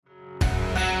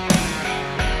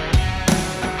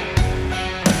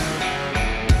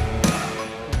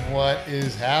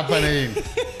is happening?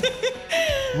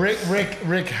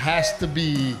 Rick has to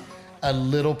be a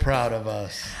little proud of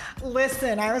us.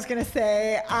 Listen, I was going to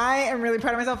say, I am really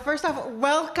proud of myself. First off,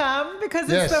 welcome, because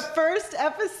it's the first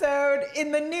episode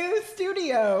in the new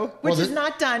studio, which is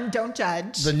not done. Don't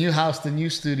judge. The new house, the new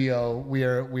studio. We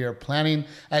are planning,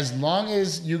 as long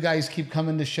as you guys keep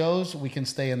coming to shows, we can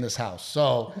stay in this house.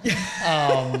 So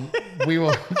we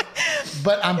will.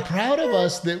 But I'm proud of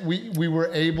us that we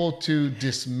were able to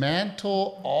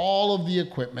dismantle all of the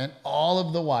equipment, all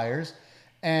of the wires.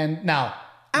 And now.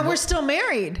 And we're still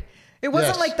married. It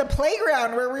wasn't like the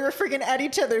playground where we were freaking at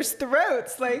each other's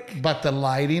throats. But the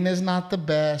lighting is not the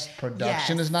best.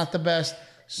 Production is not the best.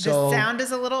 So the sound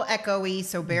is a little echoey,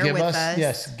 so bear with us.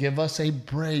 Yes, give us a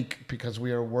break because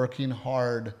we are working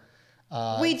hard.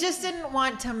 We just didn't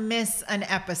want to miss an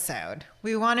episode.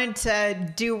 We wanted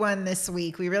to do one this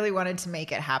week. We really wanted to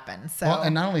make it happen. So,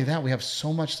 and not only that, we have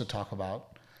so much to talk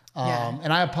about.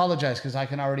 And I apologize because I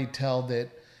can already tell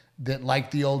that like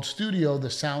the old studio, the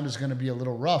sound is going to be a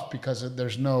little rough because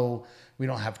we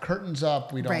don't have curtains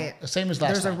up. We don't, the same as last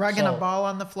time. There's a rug and a ball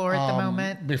on the floor at the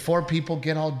moment. Before people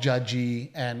get all judgy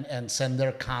and send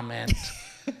their comment,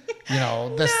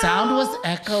 the sound was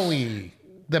echoey.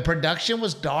 The production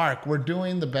was dark. We're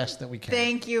doing the best that we can.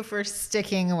 Thank you for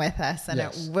sticking with us, and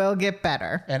it will get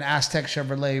better. And Aztec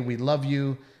Chevrolet, we love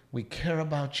you. We care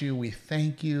about you. We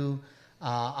thank you.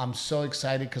 I'm so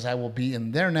excited because I will be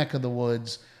in their neck of the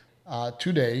woods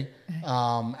today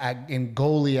in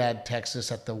Goliad, Texas,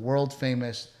 at the world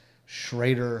famous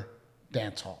Schrader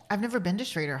Dance Hall. I've never been to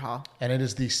Schrader Hall. And it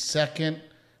is the second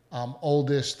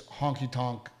oldest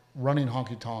running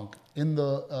honky tonk in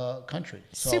the country.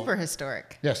 So, super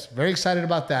historic. Yes, very excited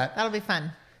about that. That'll be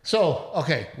fun. So,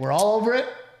 okay, we're all over it.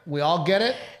 We all get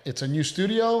it. It's a new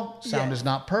studio. Sound is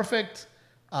not perfect.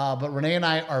 But Renee and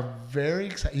I are very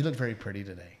excited. You look very pretty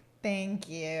today. Thank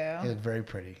you. You look very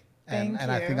pretty. And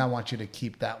I think I want you to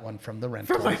keep that one from the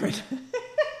rental.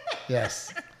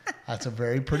 Yes. That's a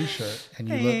very pretty shirt. And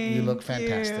you look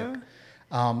fantastic.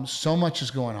 So much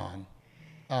is going on.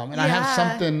 And I have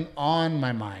something on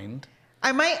my mind.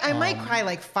 I might cry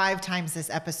like 5 times this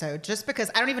episode just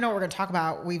because I don't even know what we're going to talk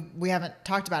about. We haven't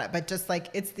talked about it, but just like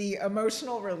it's the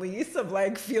emotional release of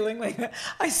like feeling like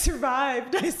I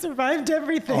survived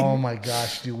everything. Oh my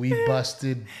gosh, dude, we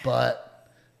busted butt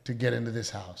to get into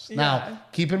this house. Now,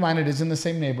 keep in mind it is in the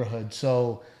same neighborhood.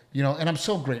 So, and I'm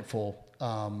so grateful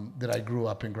that I grew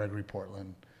up in Gregory,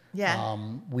 Portland. Yeah.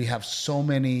 We have so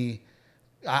many,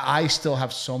 I still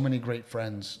have so many great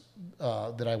friends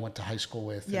that I went to high school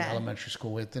with and elementary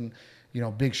school with. And,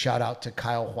 big shout out to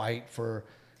Kyle White for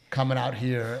coming out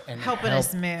here and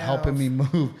helping me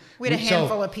move. We had a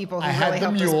handful of people who really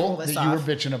helped us pull this off. I had the mule that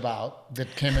you were bitching about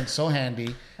that came in so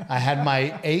handy. I had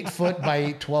my 8-foot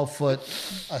by 12-foot,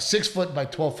 6-foot by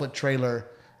 12-foot trailer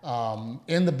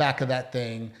in the back of that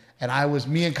thing. And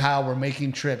me and Kyle were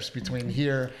making trips between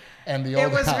here and the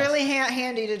old house. It was really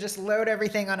handy to just load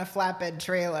everything on a flatbed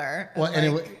trailer. Well,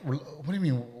 what do you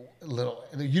mean little?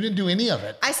 You didn't do any of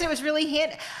it. I said it was really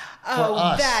handy.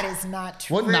 Oh, that is not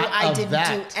true. I didn't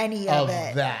do any of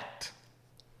it.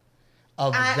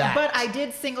 But I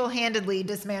did single-handedly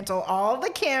dismantle all the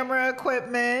camera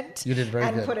equipment. You did very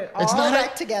good. And put it all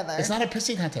back together. It's not a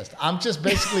pissing contest. I'm just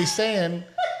basically saying,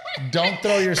 don't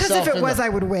throw yourself. Because if it was, I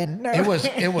would win. No.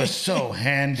 It was so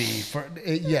handy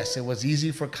yes, it was easy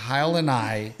for Kyle and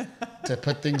I to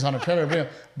put things on a trailer.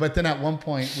 But then at one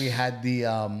point we had the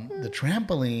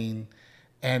trampoline.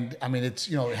 And I mean, it's,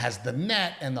 it has the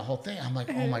net and the whole thing. I'm like,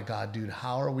 oh my God, dude,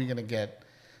 how are we going to get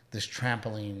this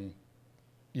trampoline,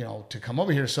 to come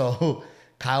over here? So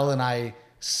Kyle and I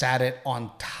sat it on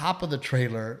top of the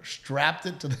trailer, strapped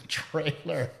it to the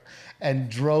trailer, and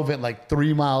drove it like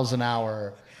 3 miles an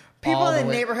hour. People in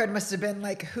the neighborhood must have been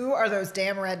like, who are those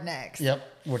damn rednecks? Yep.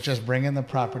 We're just bringing the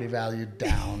property value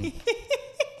down.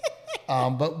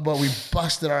 But we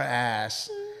busted our ass.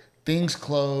 Things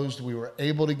closed. We were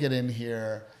able to get in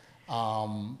here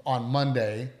on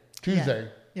Tuesday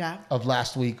of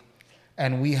last week.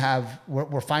 And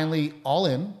we're finally all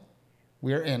in.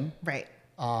 We're in. Right.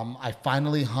 I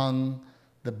finally hung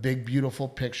the big, beautiful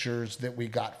pictures that we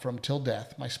got from Till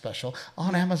Death, my special,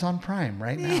 on Amazon Prime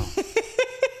right now.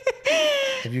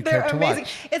 If you care to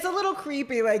watch. It's a little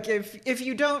creepy. Like if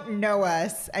you don't know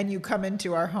us and you come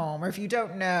into our home, or if you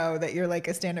don't know that you're like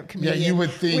a stand-up comedian, you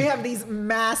would think we have these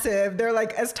massive, they're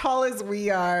like as tall as we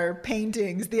are,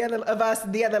 paintings of us,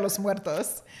 Dia de los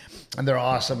Muertos. And they're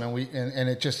awesome. And and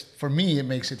it just, for me, it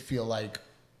makes it feel like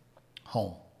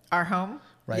home. Our home?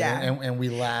 Right. Yeah. And we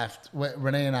laughed.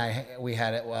 Renee and I, we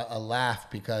had a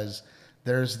laugh because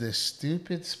there's this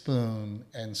stupid spoon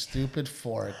and stupid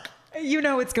fork You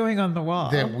know what's going on the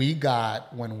wall. that we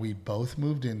got when we both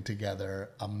moved in together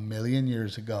 1,000,000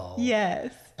 years ago.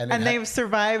 Yes. And And it they've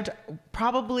survived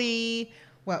probably,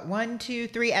 what, 1, 2,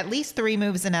 3, at least 3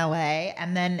 moves in LA,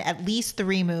 and then at least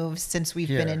 3 moves since we've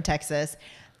been Here. in Texas.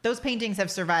 Those paintings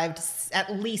have survived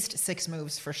at least 6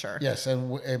 moves for sure. Yes,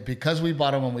 and because we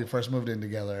bought them when we first moved in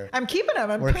together, I'm keeping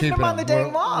them. I'm we're putting keeping them on the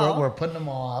dang wall. We're putting them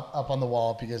all up on the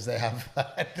wall because they have,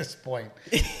 at this point,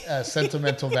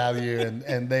 sentimental value,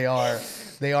 and they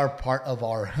are part of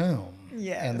our home.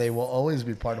 Yes. And they will always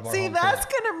be part of our See, home. that's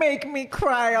going to make me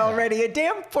cry already. A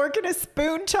damn fork and a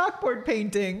spoon chalkboard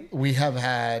painting. We have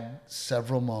had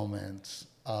several moments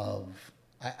of,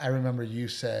 I remember you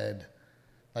said,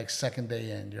 like second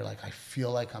day in, you're like, I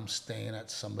feel like I'm staying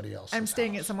at somebody else's I'm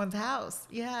staying house. at someone's house.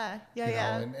 Yeah. You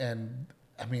know, and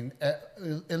I mean,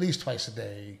 at least twice a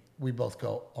day, we both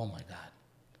go, oh my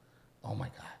God,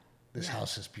 this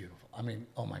house is beautiful. I mean,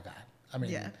 oh my God. I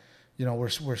mean, you know,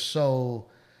 we're so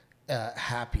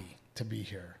happy to be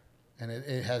here. And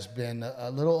it has been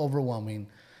a little overwhelming,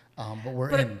 but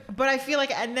we're in. But I feel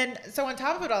like, and then, so on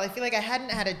top of it all, I feel like I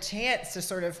hadn't had a chance to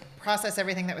sort of process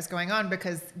everything that was going on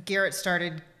because Garrett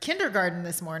started kindergarten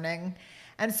this morning.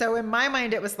 And so in my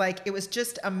mind, it was like, it was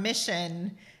just a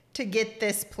mission to get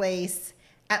this place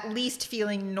at least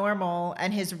feeling normal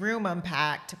and his room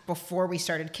unpacked before we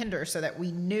started kinder so that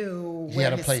we knew He where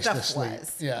had a his place stuff to sleep.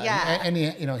 was. Yeah. And he,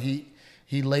 you know,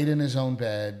 he laid in his own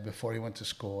bed before he went to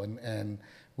school. And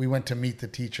we went to meet the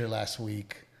teacher last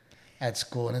week at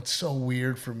school. And it's so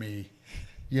weird for me,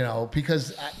 you know,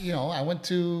 because, you know, I went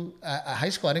to a high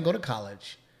school. I didn't go to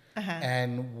college.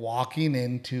 And walking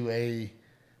into a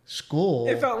school.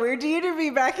 It felt weird to you to be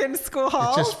back in school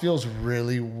hall. It just feels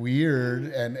really weird.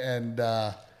 And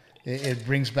it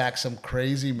brings back some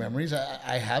crazy memories.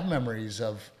 I have memories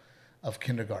of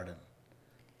kindergarten.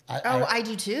 I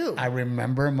do too. I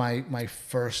remember my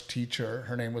first teacher.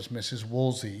 Her name was Mrs.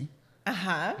 Woolsey.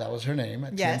 That was her name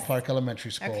at T.M. Clark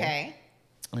Elementary School. Okay.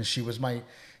 And she was my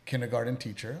kindergarten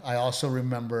teacher. I also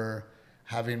remember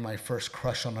having my first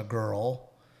crush on a girl.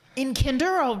 In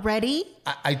kinder already?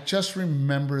 I just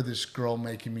remember this girl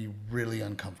making me really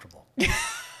uncomfortable.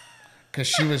 Because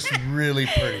she was really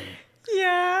pretty.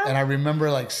 Yeah. And I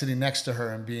remember like sitting next to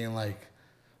her and being like,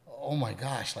 oh my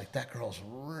gosh, like that girl's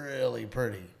really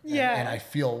pretty. Yeah. And I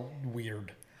feel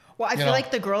weird. Well, I You feel know?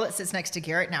 like the girl that sits next to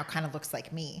Garrett now kind of looks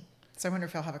like me. So I wonder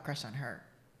if he'll have a crush on her.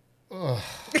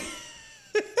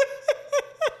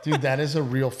 Dude, that is a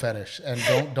real fetish. And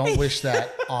don't wish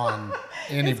that on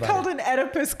anybody. It's called an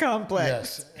Oedipus complex.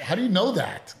 Yes. How do you know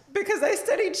that? Because I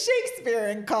studied Shakespeare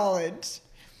in college.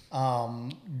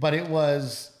 But it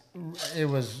was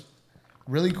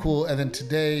really cool. And then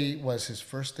today was his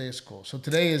first day of school. So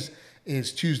today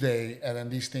is Tuesday, and then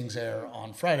these things air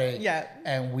on Friday. Yeah.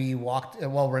 And we walked.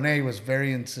 Well, Renee was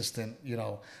very insistent. You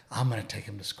know, I'm going to take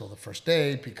him to school the first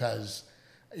day because,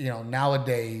 you know,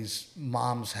 nowadays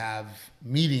moms have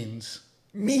meetings.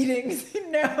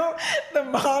 No, the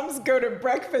moms go to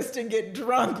breakfast and get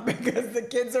drunk because the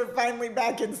kids are finally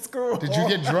back in school. Did you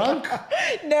get drunk?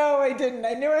 No, I didn't.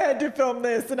 I knew I had to film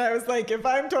this, and I was like, if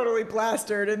I'm totally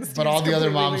plastered and Steve's But all the other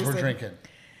completely moms were lucid. drinking.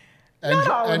 Not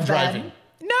all and of driving. them.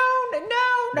 No,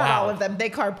 not Wow. all of them. They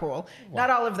carpool. Not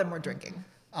all of them were drinking.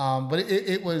 But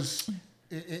it was,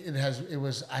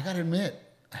 I got to admit,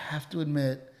 I have to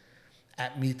admit,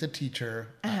 at Meet the Teacher,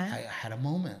 I had a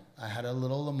moment. I had a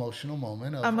little emotional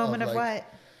moment. A moment of like,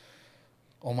 what?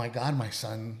 Oh my God, my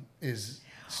son is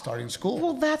starting school.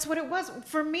 Well, that's what it was.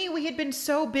 For me, we had been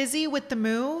so busy with the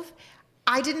move.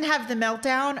 I didn't have the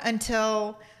meltdown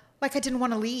until, like, I didn't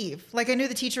want to leave. Like, I knew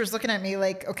the teacher was looking at me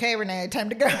like, okay, Renee, time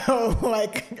to go.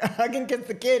 Like, hug and kiss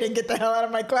the kid and get the hell out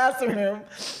of my classroom.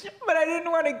 But I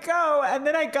didn't want to go. And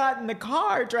then I got in the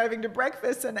car driving to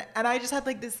breakfast, and I just had,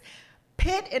 like, this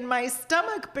pit in my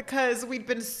stomach because we'd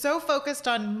been so focused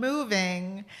on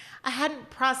moving. I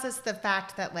hadn't processed the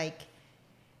fact that, like,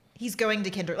 he's going to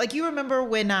kinder. Like, you remember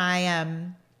when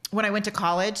I went to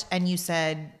college and you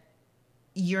said,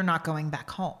 you're not going back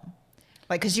home.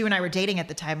 Like, because you and I were dating at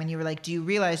the time and you were like, do you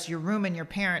realize your room in your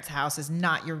parents' house is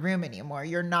not your room anymore?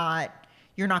 You're not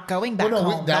going back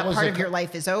home. That part of your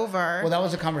life is over. Well, that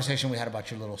was a conversation we had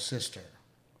about your little sister.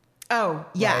 Oh,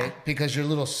 yeah. Right? Because your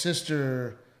little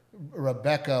sister,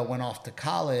 Rebecca, went off to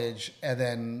college, and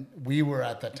then we were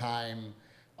at the time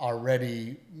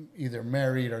already either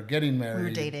married or getting married. We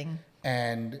were dating.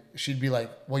 And she'd be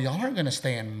like, well, y'all aren't going to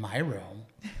stay in my room.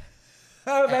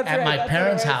 Oh, that's at right. my That's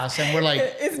parents' right. house. And we're like,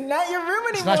 it's not your room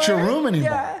anymore. it's not your room anymore.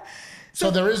 Yeah.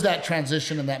 So there is that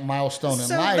transition and that milestone in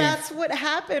So life. that's what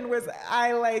happened was I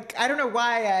don't know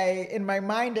why in my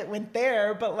mind it went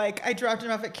there, but like I dropped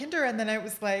him off at kinder and then I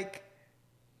was like,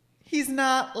 he's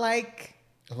not like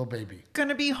A little baby.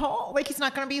 gonna be home. Like he's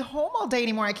not gonna be home all day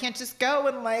anymore. I can't just go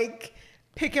and like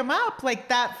pick him up. Like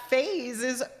that phase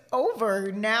is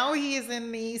over. Now he is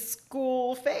in the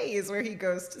school phase where he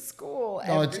goes to school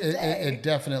No, every day. it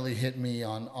definitely hit me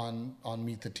on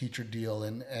Meet the Teacher deal,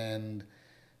 and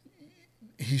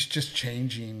he's just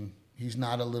changing. He's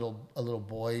not a little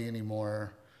boy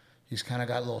anymore. He's kind of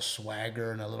got a little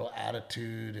swagger and a little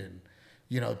attitude, and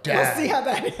Dad. We'll see how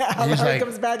that like-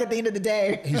 comes back at the end of the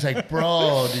day. He's like,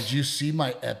 bro, did you see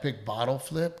my epic bottle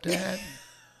flip, Dad? And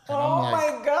Oh I'm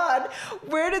like, my God.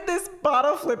 Where did this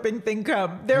bottle flipping thing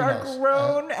come? There Who are knows?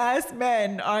 grown ass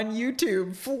men on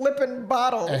YouTube flipping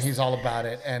bottles. and he's all about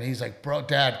it. And he's like, bro,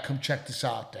 Dad, come check this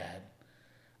out, Dad.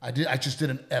 I just did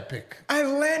an epic. I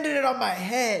landed it on my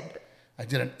head. I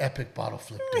did an epic bottle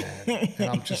flip, Dad. And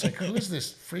I'm just like, who is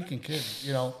this freaking kid?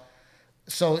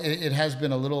 So it has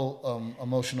been a little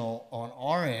emotional on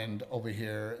our end over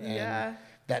here. And Yeah.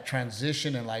 that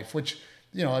transition in life, which,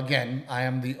 again, I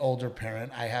am the older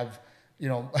parent. I have,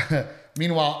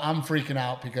 meanwhile, I'm freaking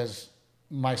out because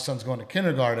my son's going to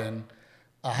kindergarten.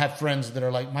 I have friends that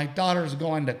are like, my daughter's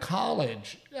going to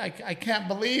college. I can't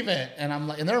believe it. And I'm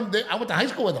like, I went to high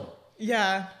school with them.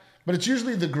 Yeah. But it's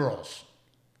usually the girls.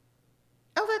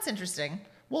 Oh, that's interesting.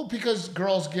 Well, because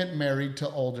girls get married to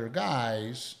older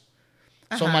guys.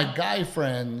 So my guy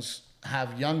friends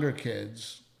have younger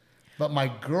kids, but my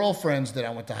girlfriends that I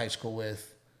went to high school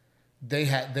with,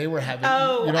 they were having.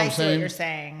 Oh, you know I what I'm see saying? what you're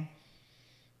saying.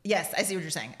 Yes, I see what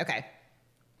you're saying. Okay.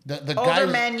 The Older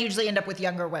guys, men usually end up with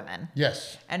younger women.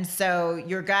 Yes. And so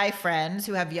your guy friends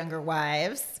who have younger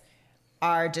wives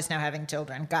are just now having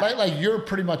children. Got it. Like you're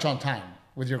pretty much on time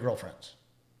with your girlfriends.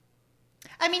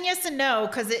 I mean, yes and no,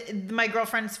 because my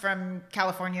girlfriend's from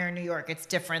California or New York. It's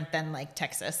different than like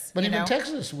Texas. But you even know?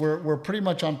 Texas, we're pretty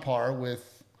much on par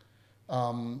with,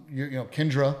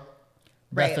 Kendra,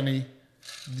 Right. Bethany.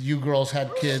 You girls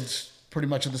had kids pretty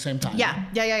much at the same time.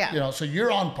 Yeah. So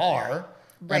you're on par,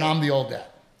 Right. and I'm the old dad,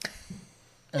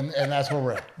 and that's where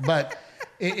we're at. But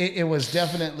it was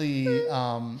definitely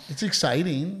it's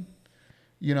exciting,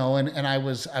 and I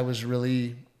was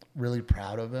really really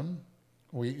proud of him.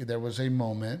 There was a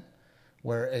moment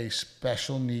where a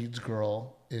special needs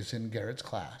girl is in Garrett's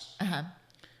class,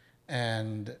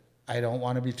 and I don't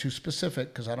want to be too specific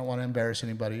because I don't want to embarrass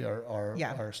anybody or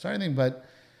start anything. But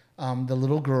the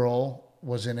little girl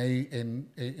was in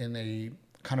a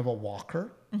kind of a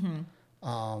walker,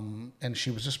 and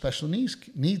she was a special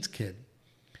needs kid.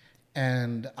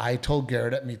 And I told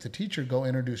Garrett at Meet the Teacher, go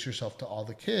introduce yourself to all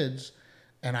the kids.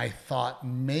 And I thought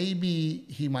maybe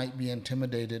he might be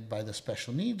intimidated by the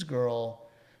special needs girl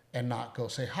and not go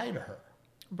say hi to her.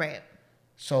 Right.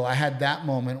 So I had that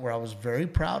moment where I was very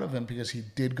proud of him because he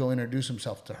did go introduce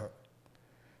himself to her.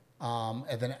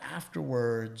 And then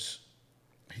afterwards,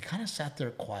 he kind of sat there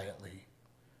quietly.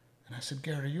 And I said,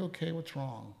 Garrett, are you okay? What's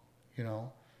wrong? He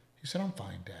said, I'm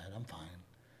fine, Dad. I'm fine.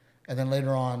 And then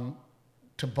later on,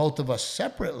 to both of us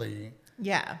separately,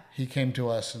 Yeah. he came to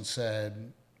us and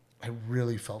said, I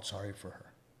really felt sorry for her.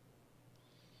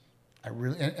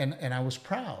 And I was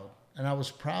proud. And I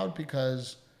was proud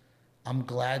because I'm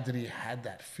glad that he had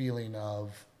that feeling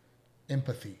of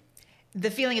empathy.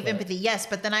 The feeling of empathy, yes.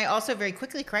 But then I also very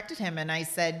quickly corrected him and I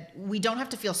said, we don't have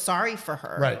to feel sorry for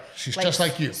her. Right. She's just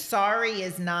like you. Sorry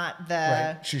is not the...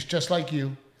 Right. She's just like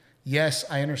you. Yes,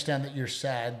 I understand that you're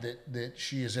sad that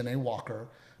she is in a walker.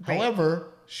 Right. However,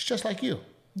 she's just like you.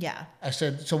 Yeah. I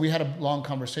said, so we had a long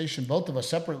conversation, both of us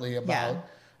separately, about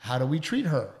how do we treat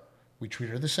her? We treat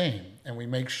her the same. And we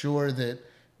make sure that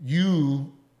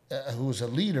you, who is a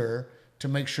leader, to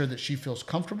make sure that she feels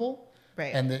comfortable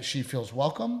Right. and that she feels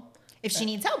welcome. If she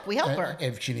needs help, we help her.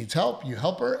 If she needs help, you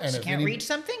help her. And She if can't reach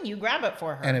something, you grab it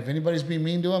for her. And if anybody's being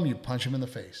mean to him, you punch him in the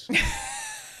face.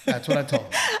 That's what I told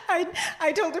him.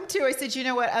 I told him too. I said, you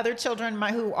know what? Other children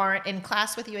who aren't in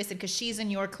class with you, I said, because she's in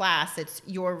your class, it's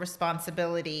your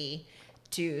responsibility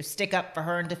to stick up for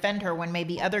her and defend her when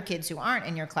maybe other kids who aren't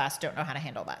in your class don't know how to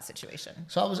handle that situation.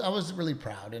 So I was really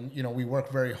proud, and we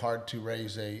work very hard to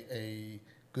raise a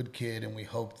good kid, and we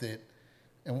hope that,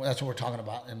 and that's what we're talking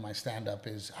about in my stand-up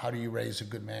is how do you raise a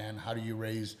good man? How do you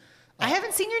raise? I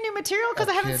haven't seen your new material because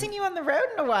I haven't kid. seen you on the road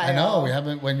in a while. I know we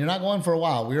haven't. When you're not going for a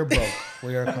while, we are broke.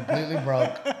 We are completely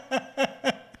broke.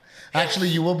 Actually,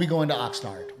 you will be going to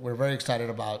Oxnard. We're very excited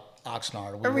about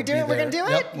Oxnard. Are we doing? We're gonna do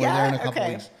it. Yep, we're there in a couple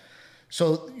Okay. weeks.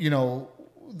 So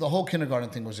the whole kindergarten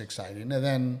thing was exciting, and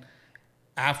then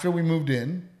after we moved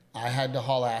in, I had to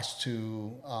haul ass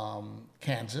to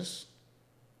Kansas.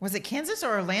 Was it Kansas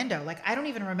or Orlando? Like, I don't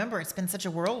even remember. It's been such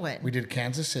a whirlwind. We did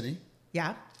Kansas City,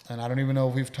 Yeah. And I don't even know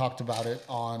if we've talked about it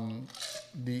on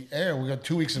the air. We got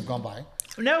 2 weeks have gone by.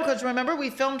 No, because remember we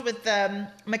filmed with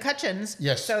McCutcheons.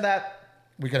 Yes. So that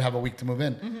We could have a week to move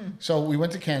in. So we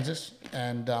went to Kansas,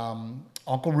 and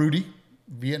Uncle Rudy,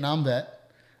 Vietnam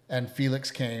vet, and Felix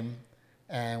came,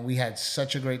 and we had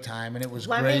such a great time, and it was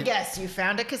let great. me guess, you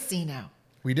found a casino.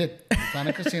 We did. We found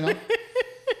a casino.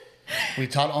 We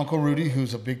taught Uncle Rudy,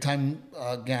 who's a big-time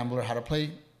gambler, how to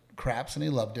play craps, and he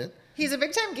loved it. He's a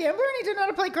big time gambler and he didn't know how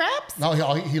to play craps? No,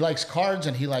 he likes cards,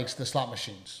 and he likes the slot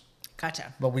machines.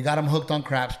 Gotcha. But we got him hooked on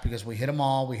craps because we hit them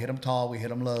all. We hit them tall. We hit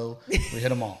them low. We hit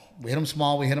them all. We hit them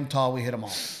small. We hit them tall. We hit them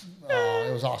all.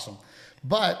 It was awesome.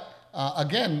 But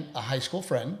again, a high school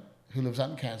friend who lives out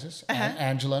in Kansas,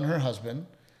 Angela and her husband,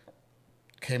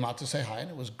 came out to say hi, and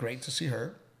it was great to see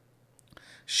her.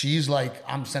 She's like,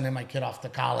 I'm sending my kid off to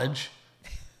college.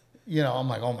 You know, I'm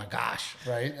like, oh my gosh,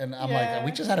 right? And I'm like,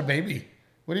 we just had a baby.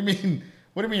 What do you mean?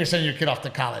 What do you mean you're sending your kid off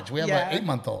to college? We have an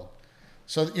 8-month-old.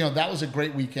 So, you know, that was a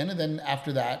great weekend. And then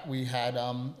after that, we had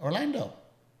Orlando.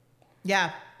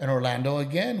 Yeah. In Orlando,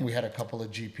 again, we had a couple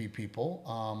of GP people.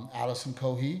 Allison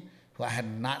Cohey, who I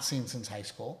had not seen since high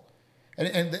school.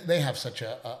 And they have such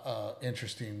a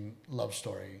interesting love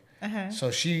story.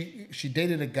 So she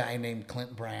dated a guy named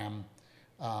Clint Bram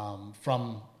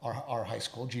from our high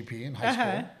school, GP in high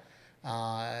school.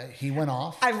 He went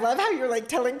off. I love how you're like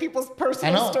telling people's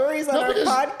personal stories on our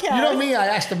podcast. You know me, I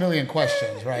asked a million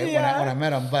questions, right? Yeah. When I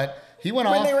met him. But he went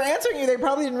off. When they were answering you, they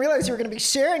probably didn't realize you were going to be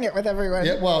sharing it with everyone.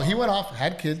 Yeah, well, he went off,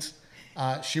 had kids.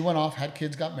 She went off, had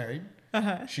kids, got married.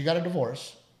 She got a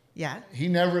divorce. Yeah. He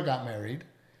never got married.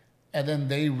 And then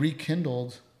they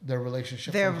rekindled their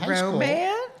relationship Their from high school.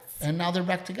 romance? And now they're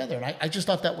back together. And I just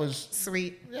thought that was...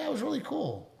 Sweet. Yeah, it was really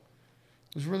cool.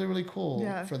 It was really, really cool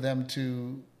for them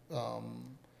to,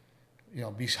 you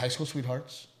know, be high school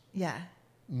sweethearts. Yeah.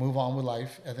 Move on with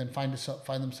life, and then find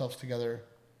themselves together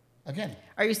again.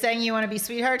 Are you saying you want to be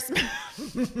sweethearts?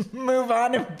 Move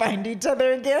on and find each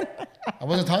other again? I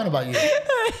wasn't talking about you.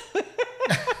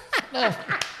 No.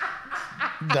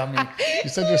 Dummy. You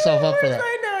set yourself up for that.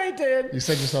 I know I did. You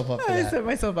set yourself up for I that. set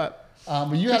myself up.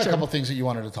 But you had a couple things that you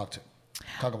wanted to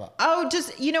talk about. Oh,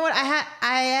 just, you know what?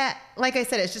 I like I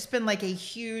said, it's just been like a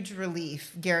huge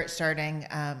relief, Garrett starting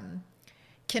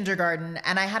kindergarten.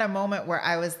 And I had a moment where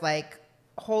I was like,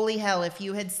 holy hell, if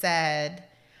you had said,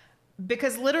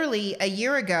 because literally a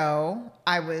year ago,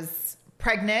 I was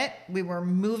pregnant. We were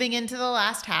moving into the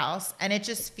last house. And it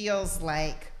just feels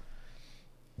like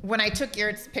when I took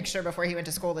Garrett's picture before he went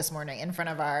to school this morning in front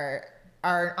of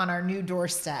on our new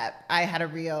doorstep, I had a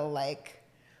real like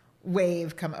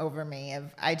wave come over me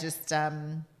of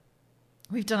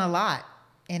we've done a lot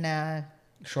in a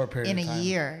short period of time. a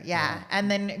year. Yeah.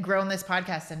 And then grown this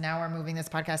podcast, and now we're moving this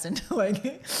podcast into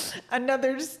like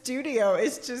another studio.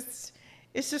 It's just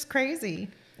crazy.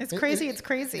 It's crazy. It's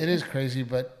crazy. It is crazy,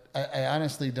 but I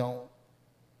honestly don't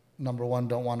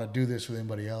want to do this with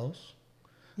anybody else.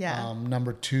 Yeah.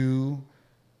 Number two,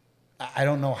 I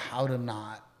don't know how to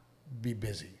not be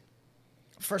busy.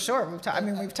 For sure. We've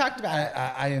talked about it.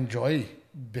 I enjoy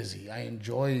busy. I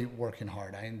enjoy working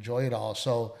hard. I enjoy it all.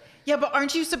 So yeah, but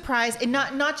aren't you surprised? And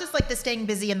not just like the staying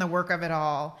busy and the work of it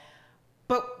all,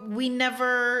 but we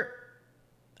never,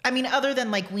 I mean, other than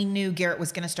like we knew Garrett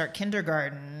was going to start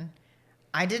kindergarten,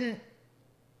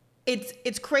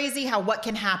 it's crazy how what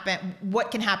can happen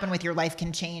with your life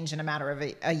can change in a matter of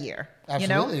a year.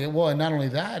 Absolutely. You know? Well, and not only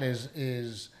that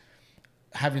is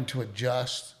having to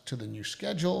adjust to the new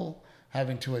schedule,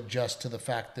 having to adjust to the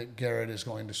fact that Garrett is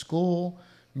going to school.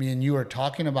 Me and you are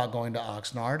talking about going to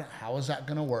Oxnard. How is that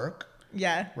going to work?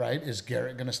 Yeah. Right? Is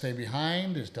Garrett going to stay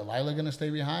behind? Is Delilah going to stay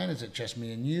behind? Is it just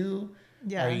me and you?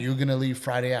 Yeah. Are you going to leave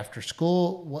Friday after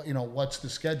school? What's the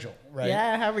schedule? Right?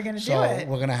 Yeah. How are we going to do So it?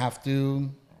 we're going to have to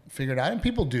figure it out. And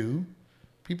people do.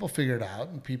 People figure it out.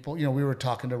 And people, we were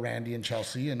talking to Randy and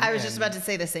Chelsea. And I was just about to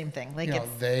say the same thing. Like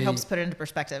it helps put it into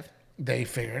perspective. They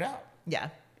figure it out. Yeah.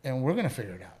 And we're going to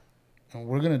figure it out. And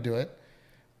we're going to do it.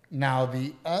 Now,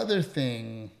 the other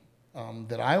thing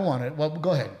that I wanted, well,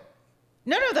 go ahead.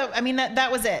 No,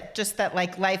 that was it. Just that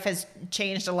like life has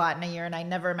changed a lot in a year, and I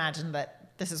never imagined that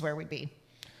this is where we'd be.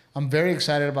 I'm very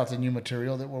excited about the new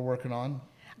material that we're working on.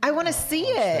 I want to see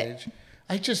it. Stage.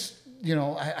 I just,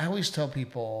 I always tell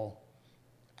people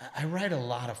I write a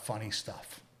lot of funny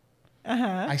stuff.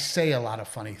 I say a lot of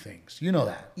funny things. You know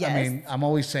that. Yes. I mean, I'm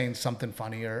always saying something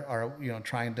funny or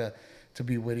trying to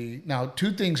be witty. Now,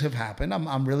 two things have happened.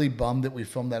 I'm really bummed that we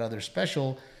filmed that other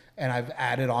special and I've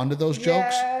added on to those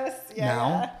jokes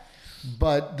now.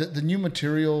 But the new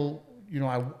material,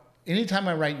 anytime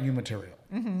I write new material,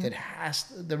 it has,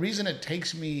 the reason it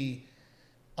takes me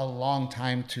a long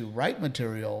time to write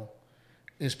material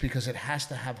is because it has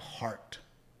to have heart.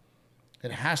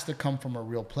 It has to come from a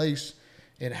real place.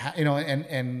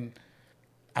 And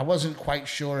I wasn't quite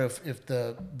sure if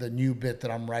the new bit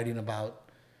that I'm writing about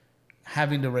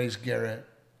having to raise Garrett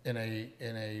in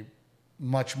a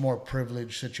much more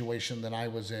privileged situation than I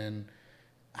was in,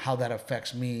 how that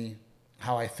affects me,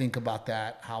 how I think about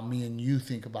that, how me and you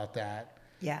think about that.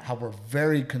 Yeah. How we're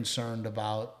very concerned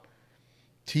about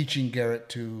teaching Garrett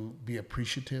to be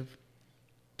appreciative,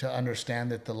 to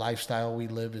understand that the lifestyle we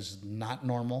live is not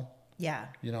normal. Yeah.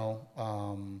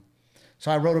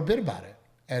 So I wrote a bit about it.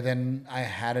 And then I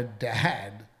had a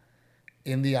dad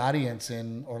in the audience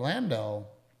in Orlando.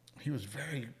 He was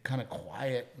very kind of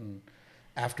quiet. And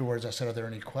afterwards I said, are there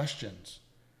any questions?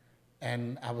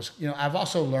 And I've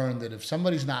also learned that if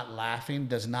somebody's not laughing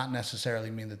does not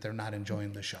necessarily mean that they're not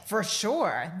enjoying the show. For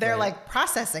sure. They're Right. like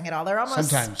processing it all. They're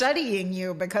almost Sometimes. studying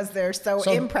you because they're so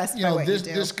impressed by what you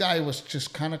do. This guy was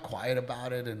just kind of quiet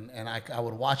about it. And I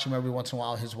would watch him every once in a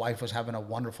while. His wife was having a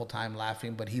wonderful time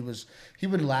laughing, but he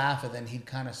would laugh and then he'd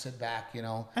kind of sit back,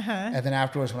 And then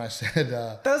afterwards when I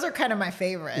said, Those are kind of my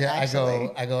favorite, yeah,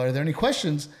 actually. I go, are there any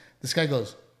questions? This guy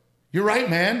goes, you're right,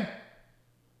 man.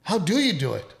 How do you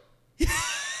do it?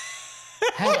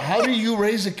 How do you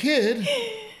raise a kid?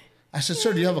 I said,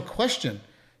 sir, do you have a question?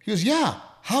 He goes, yeah.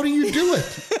 How do you do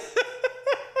it?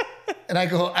 And I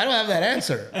go, I don't have that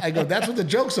answer. I go, that's what the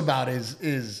joke's about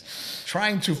is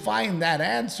trying to find that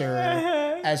answer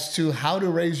as to how to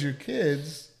raise your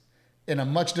kids in a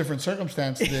much different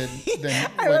circumstance than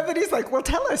I love that he's like, well,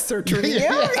 tell us, Sir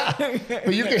Trujillo. Yeah.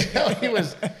 But you can tell he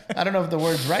was, I don't know if the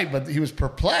word's right, but he was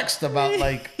perplexed about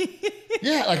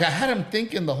I had him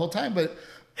thinking the whole time, but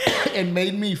it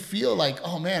made me feel like,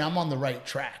 oh man, I'm on the right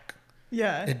track.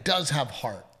 Yeah. It does have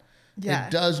heart. Yeah.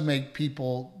 It does make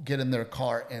people get in their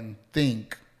car and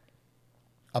think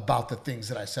about the things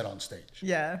that I said on stage.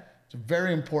 Yeah. It's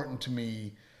very important to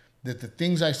me that the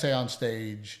things I say on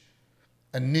stage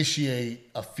initiate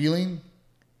a feeling,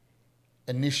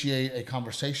 initiate a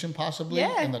conversation possibly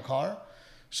in the car.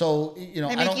 So,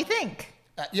 They make you think.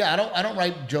 I don't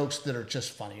write jokes that are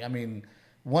just funny. I mean,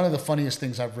 one of the funniest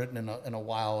things I've written in a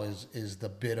while is the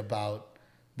bit about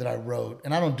that I wrote,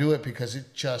 and I don't do it because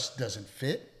it just doesn't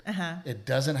fit. It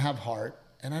doesn't have heart,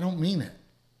 and I don't mean it.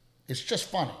 It's just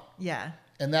funny. Yeah.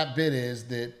 And that bit is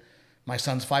that my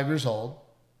son's 5 years old.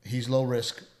 He's low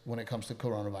risk when it comes to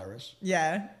coronavirus.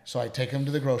 Yeah. So I take him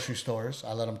to the grocery stores.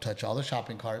 I let him touch all the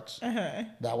shopping carts.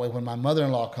 That way, when my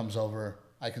mother-in-law comes over,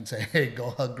 I can say, hey, go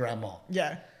hug grandma.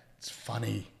 Yeah. It's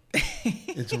funny.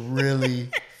 It's really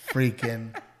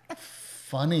freaking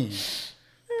funny.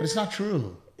 But it's not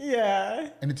true. Yeah.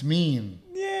 And it's mean.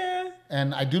 Yeah.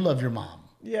 And I do love your mom.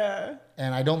 Yeah.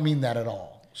 And I don't mean that at all.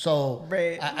 So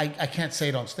Right. I can't say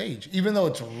it on stage, even though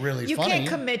it's really You funny. can't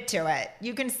commit to it.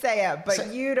 You can say it,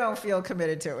 but you don't feel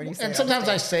committed to it when you say it. And on sometimes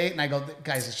I stage. say it and I go,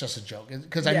 guys, it's just a joke.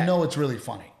 Because I Yeah. know it's really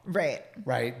funny. Right.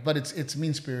 Right. But it's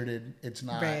mean-spirited. It's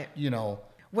not, Right.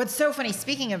 What's so funny,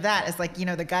 speaking of that, is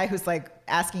the guy who's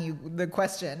asking you the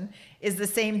question is the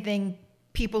same thing.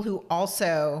 People who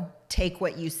also take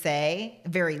what you say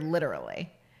very literally,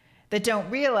 that don't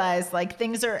realize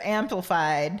things are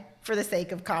amplified for the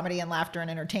sake of comedy and laughter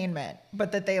and entertainment,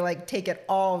 but that they take it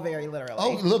all very literally.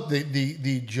 Oh, look,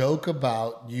 the joke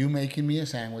about you making me a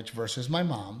sandwich versus my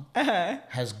mom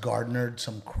has garnered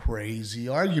some crazy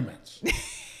arguments.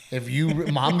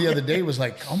 Mom the other day was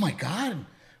like, oh my God,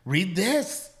 read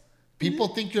this. People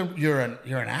think you're an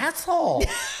asshole.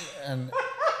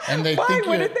 And they Why? think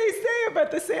What did they say about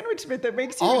the sandwich bit that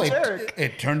makes you a jerk?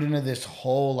 It turned into this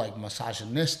whole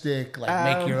misogynistic,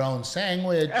 make your own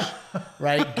sandwich,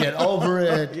 right? Get over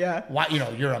it. Yeah. Why,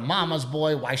 you're a mama's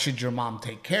boy. Why should your mom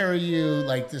take care of you?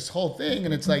 This whole thing.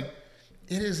 And it's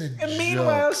it is a And joke.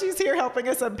 meanwhile, she's here helping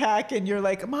us unpack, and you're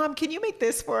like, Mom, can you make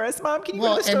this for us? Mom, can you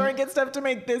go to the store and get stuff to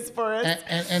make this for us?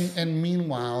 And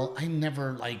meanwhile, I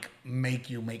never make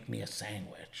you make me a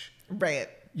sandwich. Right.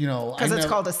 Because It's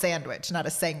called a sandwich, not a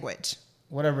sandwich.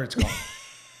 Whatever it's called.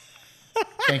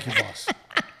 Thank you, boss.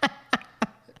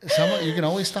 You can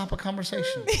always stop a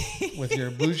conversation with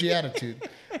your bougie attitude.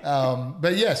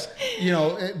 But yes,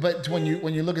 but when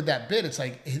you look at that bit, it's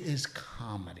it is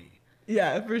comedy.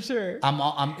 Yeah, for sure.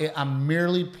 I'm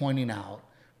merely pointing out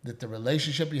that the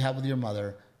relationship you have with your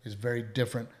mother is very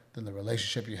different than the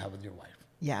relationship you have with your wife.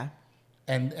 Yeah.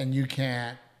 And you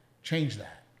can't change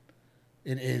that.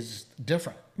 It is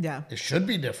different. Yeah. It should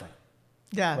be different.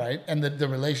 Yeah. Right? And the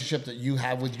relationship that you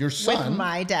have with your son. With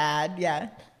my dad, yeah.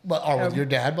 Or with your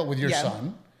dad, but with your yeah.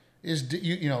 son, is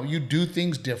you do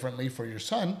things differently for your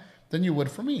son than you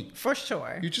would for me. For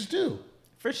sure. You just do.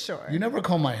 For sure. You never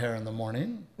comb my hair in the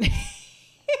morning.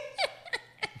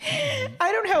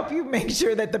 I don't help you make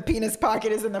sure that the penis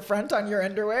pocket is in the front on your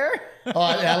underwear. Oh,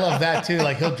 I love that too.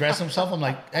 Like he'll dress himself. I'm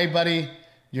like, hey, buddy,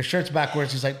 your shirt's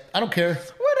backwards. He's like, I don't care.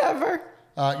 Whatever.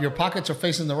 Your pockets are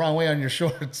facing the wrong way on your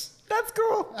shorts. That's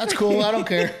cool. That's cool. I don't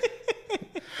care.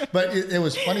 But it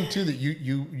was funny too that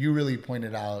you really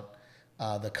pointed out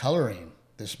the coloring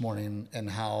this morning and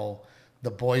how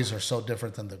the boys are so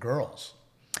different than the girls.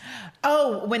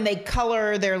 Oh, when they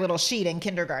color their little sheet in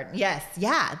kindergarten. Yes.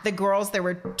 Yeah. The girls, there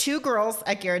were 2 girls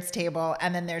at Garrett's table,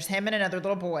 and then there's him and another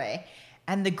little boy.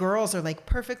 And the girls are like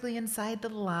perfectly inside the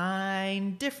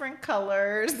line, different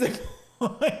colors. The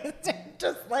boys are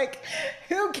just like,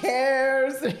 who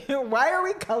cares? Why are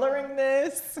we coloring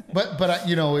this? But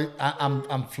you know,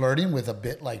 I'm flirting with a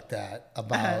bit like that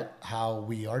about how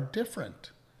we are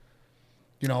different.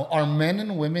 You know, are men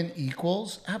and women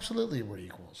equals? Absolutely, we're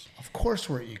equals. Of course,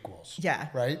 we're equals. Yeah.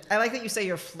 Right? I like that you say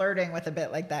you're flirting with a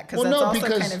bit like that, because Well, that's no, also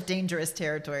because- kind of dangerous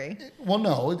territory. Well,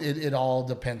 no, it all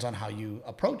depends on how you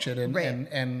approach it. And, Right.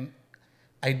 and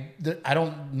I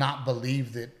don't not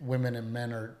believe that women and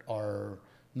men are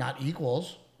not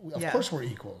equals. Of Yeah. course, we're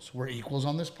equals. We're equals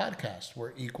on this podcast.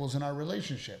 We're equals in our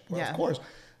relationship. Well, Yeah. Of course.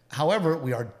 However,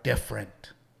 we are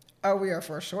different. Oh, we are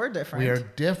for sure different. We are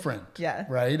different. Yeah.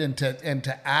 Right. And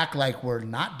to act like we're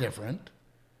not different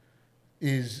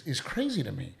is crazy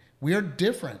to me. We are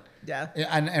different. Yeah.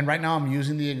 And right now I'm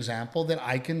using the example that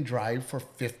I can drive for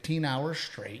 15 hours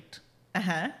straight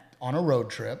on a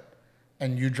road trip,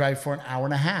 and you drive for an hour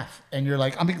and a half, and you're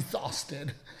like, I'm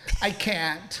exhausted. I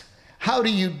can't. How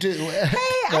do you do it? Hey,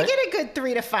 I Right? get a good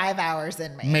 3 to 5 hours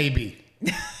in me. Maybe.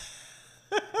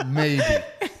 Maybe.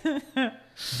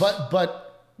 But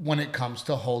when it comes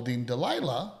to holding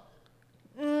Delilah,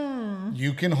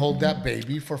 you can hold that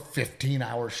baby for 15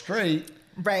 hours straight.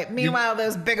 Right. Meanwhile,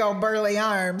 those big old burly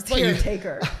arms, But here, you- take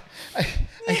her. I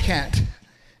can't.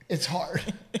 It's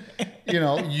hard. You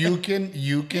know, you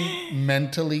can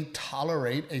mentally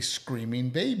tolerate a screaming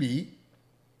baby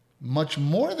much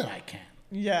more than I can.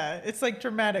 Yeah, it's like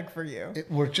dramatic for you.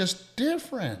 We're just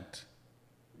different.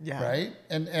 Yeah. Right.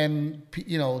 And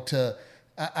you know,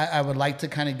 I would like to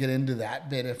kind of get into that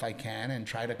bit if I can, and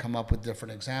try to come up with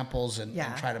different examples and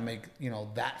try to make, you know,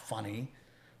 that funny.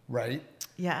 Right.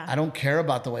 Yeah. I don't care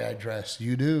about the way I dress.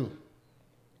 You do.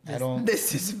 I don't.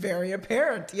 This is very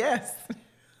apparent. Yes.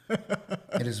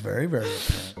 It is very, very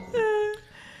apparent.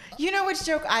 You know which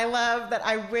joke I love that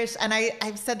I wish, and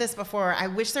I've said this before, I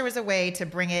wish there was a way to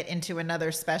bring it into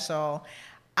another special.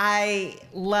 I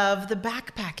love the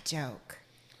backpack joke.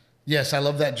 Yes, I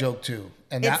love that joke too.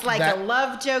 And It's like a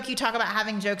love joke. You talk about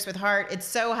having jokes with heart. It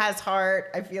so has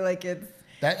heart. I feel like it's.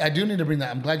 I do need to bring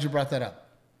that. I'm glad you brought that up.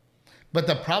 But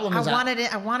the problem is,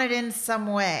 I want it in some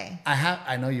way.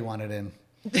 I know you want it in.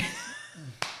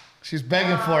 She's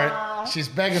begging for it. She's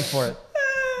begging for it.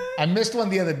 I missed one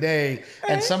the other day,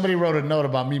 and somebody wrote a note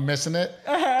about me missing it.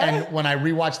 And when I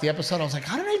rewatched the episode, I was like,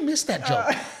 how did I miss that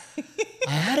joke?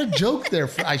 I had a joke there.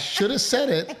 I should have said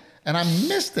it, and I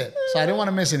missed it. So I didn't want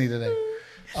to miss any today.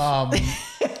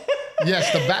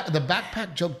 Yes, the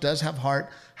backpack joke does have heart.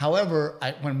 However,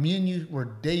 when me and you were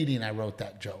dating, I wrote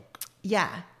that joke.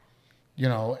 Yeah. You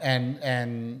know,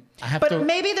 and I have to. But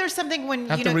maybe there's something when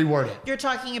have you to know reword it. you're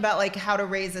talking about like how to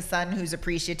raise a son who's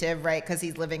appreciative, right? Because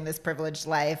he's living this privileged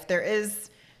life. There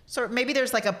is maybe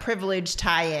there's like a privilege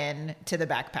tie-in to the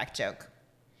backpack joke.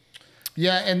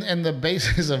 Yeah, and the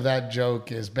basis of that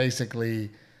joke is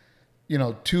basically, you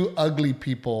know, 2 ugly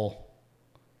people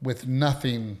with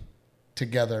nothing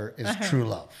together is true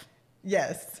love.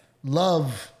 Yes.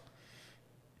 Love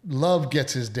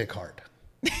gets his dick hard.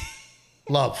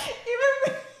 Love.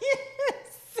 Even when you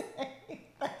say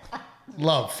that.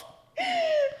 Love.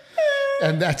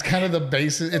 And that's kind of the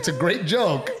basis. It's a great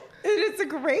joke. It is a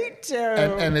great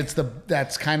joke. And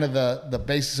that's kind of the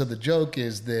basis of the joke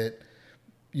is that,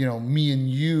 you know, me and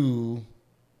you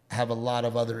have a lot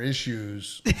of other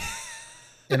issues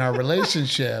in our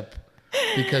relationship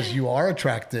because you are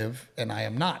attractive and I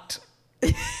am not.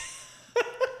 You're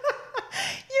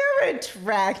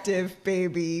attractive,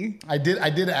 baby. I did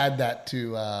add that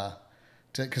to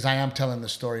because I am telling the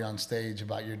story on stage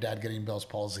about your dad getting Bell's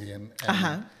palsy and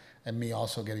me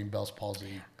also getting Bell's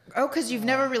palsy. Oh, because you've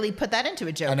never really put that into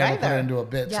a joke I never either. put it into a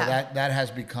bit, Yeah. so that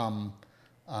has become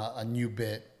a new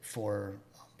bit for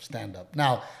stand-up.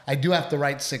 Now, I do have to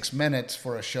write 6 minutes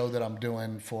for a show that I'm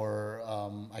doing for,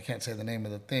 I can't say the name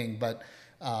of the thing, but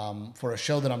for a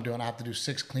show that I'm doing, I have to do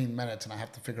 6 clean minutes, and I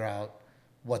have to figure out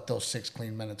what those 6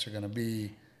 clean minutes are going to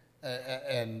be.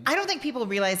 And I don't think people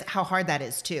realize how hard that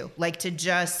is too. Like to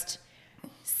just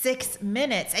 6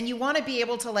 minutes, and you want to be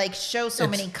able to like show so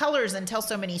many colors and tell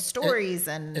so many stories.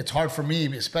 And it's hard for me,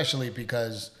 especially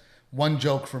because one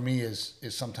joke for me is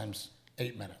sometimes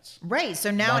 8 minutes. Right.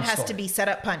 So now One it has story. to be set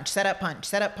up, punch, set up, punch,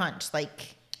 set up, punch.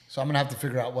 Like, So I'm going to have to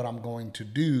figure out what I'm going to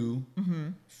do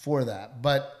for that.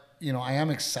 But, you know, I am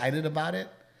excited about it,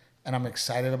 and I'm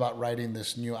excited about writing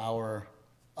this new hour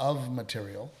of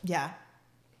material. yeah.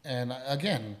 And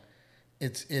again,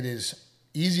 it is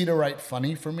easy to write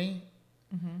funny for me.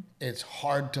 It's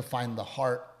hard to find the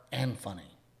heart and funny.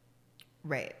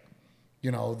 Right.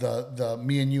 You know, the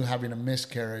me and you having a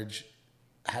miscarriage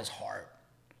has heart.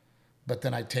 But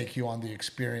then I take you on the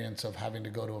experience of having to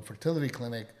go to a fertility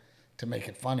clinic to make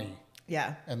it funny.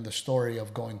 Yeah. And the story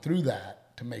of going through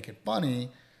that to make it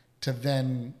funny, to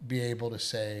then be able to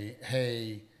say,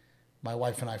 hey, my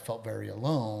wife and I felt very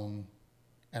alone.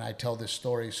 And I tell this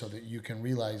story so that you can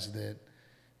realize that,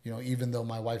 you know, even though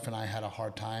my wife and I had a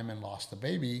hard time and lost a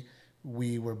baby,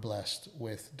 we were blessed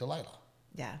with Delilah.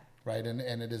 Yeah. Right.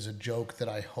 And it is a joke that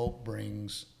I hope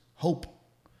brings hope.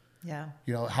 Yeah.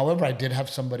 You know, however, I did have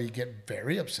somebody get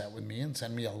very upset with me and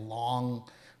send me a long,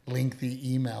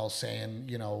 lengthy email saying,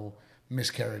 you know,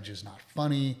 miscarriage is not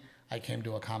funny. I came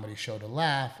to a comedy show to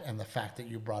laugh, and the fact that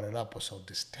you brought it up was so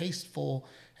distasteful,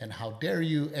 and how dare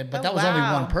you? But that was only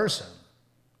one person.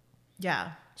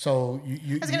 Yeah. So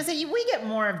I was going to say, we get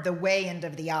more of the way end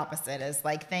of the opposite is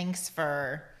like, thanks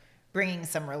for bringing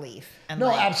some relief. And no,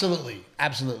 like, absolutely.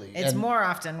 It's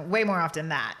way more often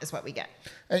that is what we get.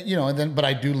 You know, but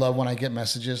I do love when I get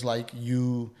messages like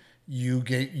me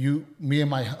and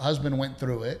my husband went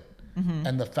through it,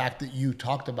 and the fact that you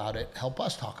talked about it helped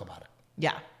us talk about it.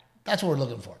 Yeah. That's what we're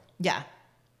looking for. Yeah.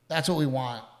 That's what we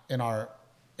want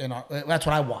that's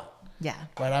what I want. Yeah.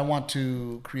 Right? I want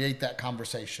to create that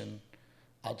conversation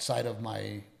outside of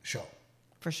my show.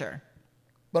 For sure.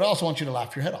 But I also want you to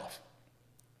laugh your head off.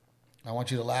 I want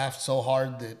you to laugh so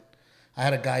hard that I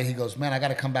had a guy, he goes, man, I got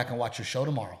to come back and watch your show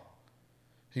tomorrow.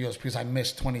 He goes, because I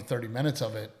missed 20, 30 minutes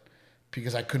of it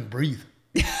because I couldn't breathe.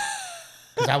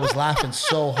 Because I was laughing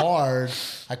so hard,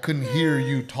 I couldn't hear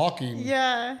you talking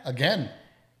again.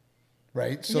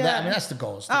 Right? So that's the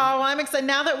goal. Oh, well, I'm excited.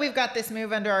 Now that we've got this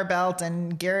move under our belt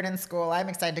and Garrett in school, I'm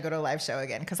excited to go to a live show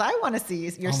again because I want to see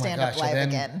your stand-up live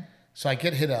again. So I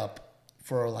get hit up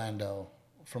for Orlando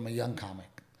from a young comic.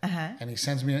 And he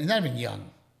sends me, he's not even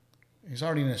young. He's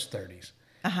already in his 30s.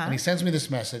 And he sends me this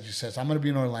message. He says, I'm going to be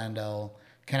in Orlando.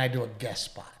 Can I do a guest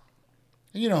spot?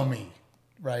 And you know me,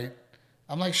 right?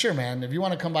 I'm like, sure, man. If you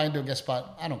want to come by and do a guest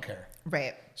spot, I don't care.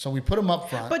 Right. So we put him up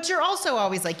front. But you're also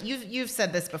always like, you've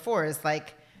said this before, is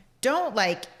like, don't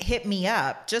like hit me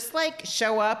up. Just like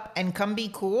show up and come be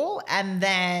cool, and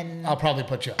then I'll probably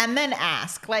put you up. And then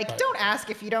ask. Like, don't ask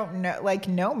if you don't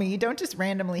know me. Don't just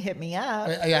randomly hit me up.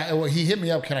 Yeah, well, he hit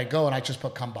me up, can I go? And I just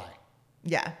put come by.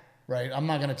 Yeah. Right? I'm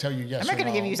not going to tell you yes I'm not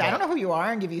going to give you, I don't know who you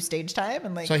are, and give you stage time.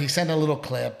 And like. So he sent a little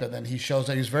clip, and then he shows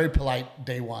up. He was very polite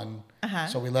day one.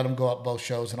 So we let him go up both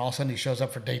shows, and all of a sudden he shows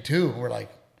up for day two. And we're like,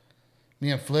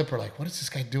 me and Flip are like, what is this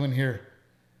guy doing here?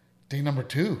 Day number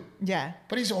 2. Yeah.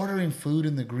 But he's ordering food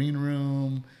in the green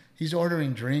room. He's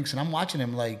ordering drinks. And I'm watching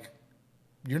him like,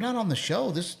 you're not on the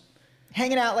show.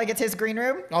 Hanging out like it's his green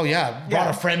room? Oh, yeah. Brought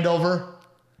a friend over.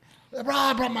 I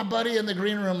brought my buddy in the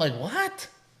green room. Like, what?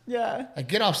 Yeah. I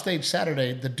get off stage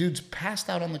Saturday. The dude's passed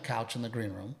out on the couch in the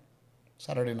green room.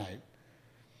 Saturday night.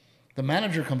 The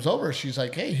manager comes over. She's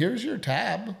like, hey, here's your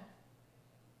tab.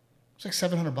 It's like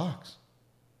 $700.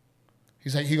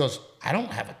 He goes, I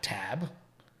don't have a tab.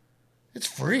 It's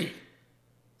free.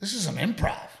 This is an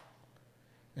improv.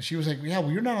 And she was like, yeah,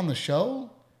 well, you're not on the show,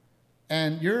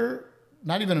 and you're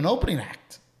not even an opening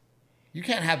act. You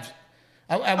can't have...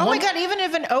 my God, even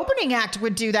if an opening act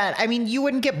would do that, I mean, you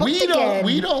wouldn't get booked again.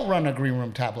 We don't run a green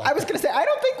room tab like that. I was going to say, I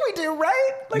don't think we do,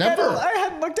 right? Like, Never. I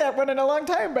hadn't looked at one in a long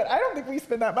time, but I don't think we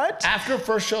spend that much. After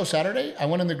first show Saturday, I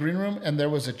went in the green room, and there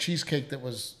was a cheesecake that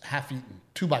was half eaten,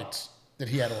 2 bites that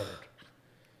he had ordered.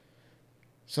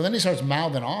 So then he starts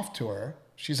mouthing off to her.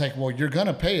 She's like, well, you're going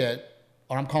to pay it,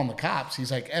 or I'm calling the cops.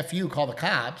 He's like, F you, call the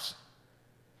cops.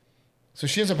 So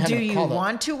she ends up having to call them. Do you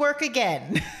want to work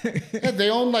again? Yeah, they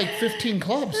own like 15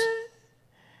 clubs.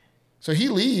 So he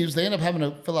leaves. They end up having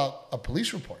to fill out a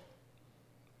police report.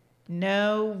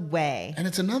 No way. And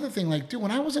it's another thing. Like, dude,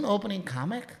 when I was an opening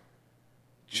comic,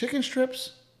 chicken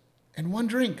strips and 1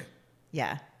 drink.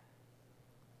 Yeah.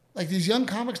 Like these young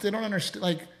comics, they don't understand.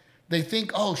 Like, they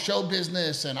think, oh, show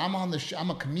business, and I'm on the show, I'm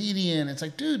a comedian. It's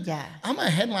like, dude, I'm a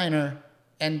headliner,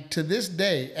 and to this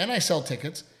day, and I sell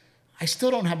tickets, I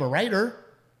still don't have a writer.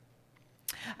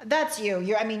 That's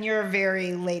you. I mean, you're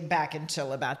very laid back and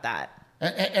chill about that.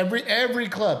 Every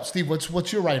club, Steve,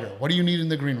 what's your rider? What do you need in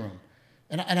the green room?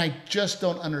 And I just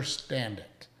don't understand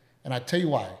it. And I tell you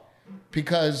why.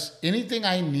 Because anything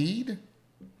I need,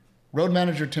 road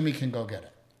manager Timmy can go get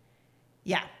it.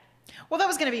 Yeah. Well, that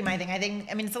was going to be my thing.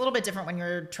 I mean, it's a little bit different when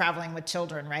you're traveling with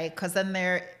children, right? Because then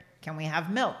can we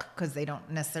have milk? Because they don't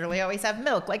necessarily always have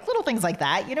milk. Like little things like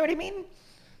that. You know what I mean?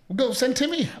 We'll go send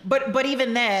Timmy. But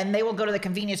even then, they will go to the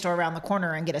convenience store around the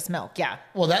corner and get us milk. Yeah.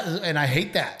 Well, and I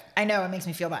hate that. I know, it makes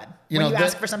me feel bad. You when you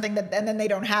ask for something and then they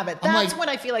don't have it. That's when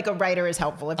I feel like a writer is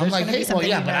helpful. If I'm there's like, going to be hey, well, something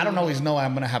yeah, but I don't always know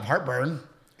I'm going to have heartburn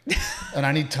and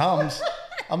I need Tums.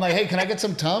 I'm like, hey, can I get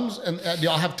some Tums? And do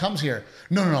y'all have Tums here?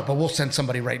 No, but we'll send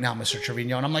somebody right now, Mr.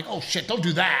 Trevino. And I'm like, oh shit, don't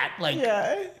do that. Like,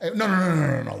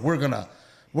 no. We're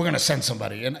gonna send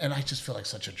somebody. And I just feel like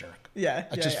such a jerk.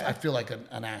 I feel like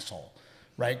an asshole,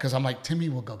 right? Because I'm like, Timmy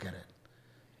will go get it.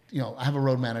 You know, I have a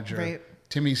road manager. Right.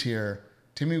 Timmy's here.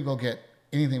 Timmy will go get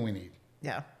anything we need.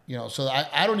 Yeah. You know, so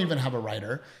I don't even have a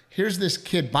rider. Here's this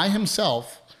kid by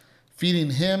himself, feeding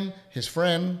him, his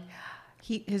friend.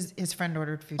 His friend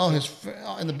ordered food. Oh, too.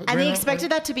 and they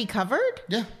expected that to be covered?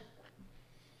 Yeah.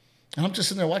 And I'm just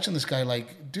sitting there watching this guy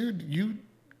like, dude,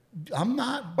 I'm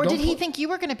not. Or did he think you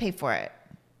were going to pay for it?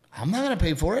 I'm not going to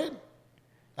pay for it.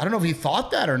 I don't know if he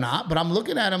thought that or not, but I'm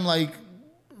looking at him like,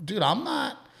 dude, I'm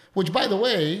not. Which by the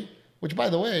way,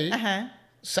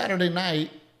 Saturday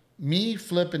night, me,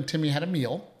 Flip, and Timmy had a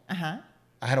meal. I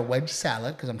had a wedge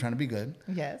salad because I'm trying to be good.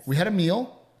 Yes. We had a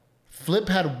meal. Flip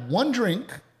had one drink.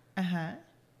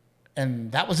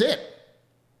 And that was it.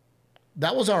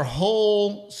 That was our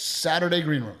whole Saturday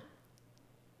green room.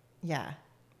 Yeah.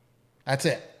 That's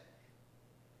it.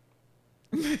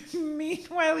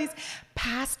 Meanwhile, he's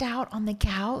passed out on the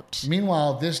couch.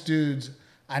 Meanwhile, this dude's,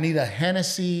 I need a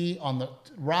Hennessy on the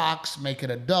rocks, make it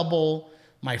a double.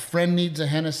 My friend needs a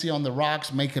Hennessy on the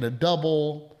rocks, make it a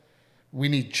double. We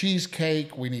need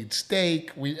cheesecake. We need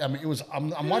steak.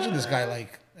 I'm watching this guy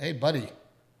like, hey, buddy.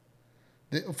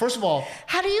 First of all,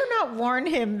 how do you not warn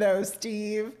him though,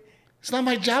 Steve? It's not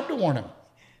my job to warn him.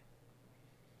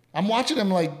 I'm watching him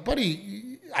like,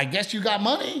 buddy, I guess you got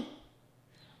money.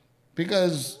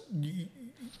 Because,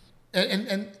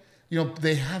 and you know,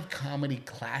 they have comedy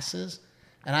classes.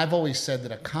 And I've always said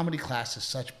that a comedy class is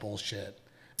such bullshit.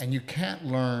 And you can't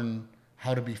learn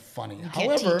how to be funny. You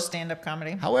can't teach stand-up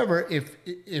comedy. However,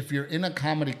 if you're in a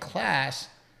comedy class,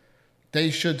 they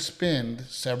should spend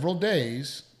several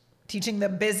days teaching the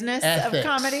business ethics. Of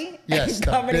comedy? Yes,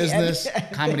 the business,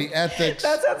 comedy ethics.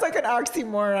 That sounds like an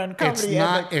oxymoron, comedy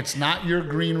ethics. It's not your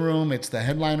green room. It's the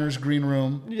headliner's green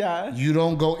room. Yeah. You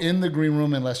don't go in the green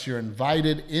room unless you're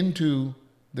invited into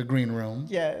the green room.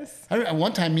 Yes. And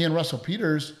one time, me and Russell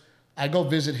Peters, I go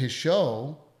visit his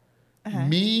show.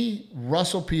 Me,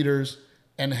 Russell Peters,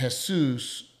 and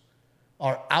Jesus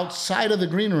are outside of the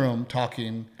green room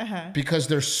talking because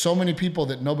there's so many people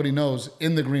that nobody knows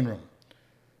in the green room.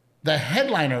 The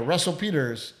headliner, Russell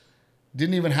Peters,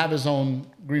 didn't even have his own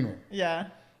green room. Yeah.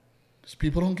 Because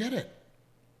people don't get it.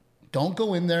 Don't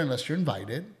go in there unless you're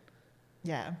invited.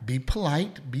 Yeah. Be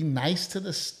polite. Be nice to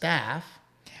the staff.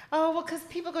 Oh, well, because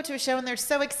people go to a show and they're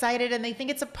so excited and they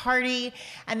think it's a party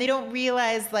and they don't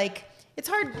realize, like, it's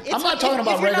hard. I'm not talking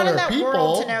about regular people. If you're not in that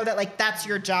world to know that, like, that's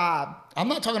your job. I'm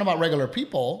not talking about regular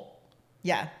people.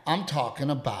 Yeah. I'm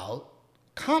talking about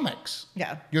comics.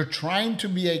 Yeah. You're trying to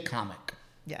be a comic.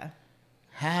 Yeah.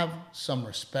 Have some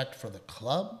respect for the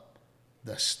club,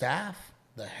 the staff,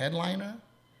 the headliner.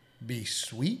 Be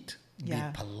sweet.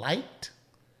 Yeah. Be polite.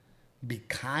 Be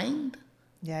kind.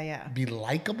 Yeah. Be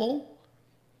likable.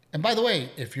 And by the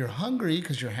way, if you're hungry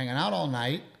because you're hanging out all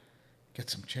night, get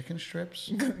some chicken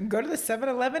strips. Go to the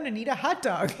 7-Eleven and eat a hot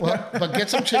dog. Well, but get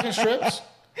some chicken strips.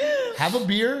 Have a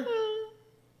beer.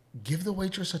 Give the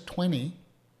waitress a 20.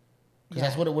 Because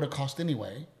that's what it would have cost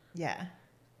anyway. Yeah.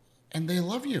 And they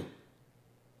love you.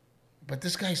 But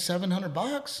this guy's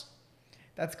 $700.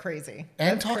 That's crazy.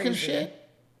 And that's talking crazy. shit. It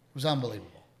was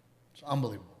unbelievable. It's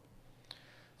unbelievable.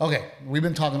 Okay, we've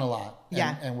been talking a lot.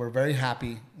 And we're very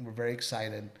happy. We're very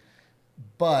excited.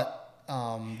 But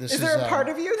this is... Is there a part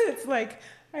of you that's like,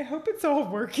 I hope it's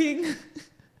all working?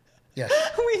 Yes.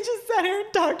 We just sat here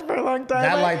and talked for a long time.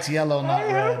 That light's yellow, not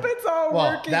red. I hope it's all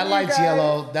working. That light's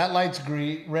yellow, that light's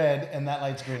red, and that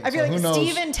light's green. I feel like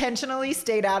Steve intentionally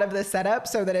stayed out of the setup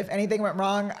so that if anything went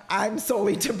wrong, I'm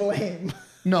solely to blame.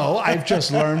 No, I've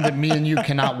just learned that me and you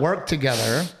cannot work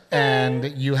together, and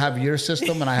you have your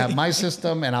system and I have my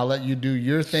system, and I'll let you do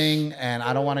your thing, and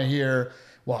I don't want to hear,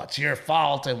 well, it's your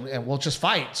fault, and we'll just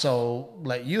fight. So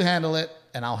let you handle it,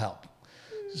 and I'll help.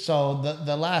 So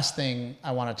the last thing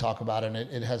I want to talk about, and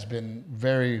it has been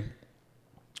very,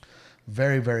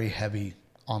 very, very heavy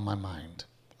on my mind.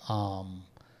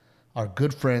 Our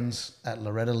good friends at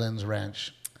Loretta Lynn's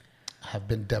Ranch have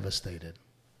been devastated.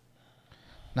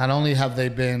 Not only have they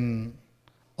been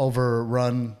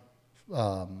overrun,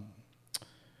 the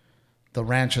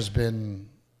ranch has been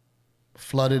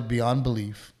flooded beyond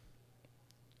belief.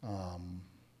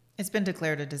 It's been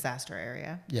declared a disaster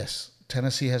area. Yes,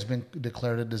 Tennessee has been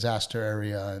declared a disaster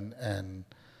area, and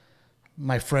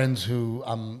my friends who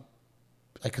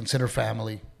I consider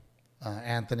family,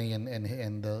 Anthony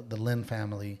and the Lynn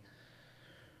family,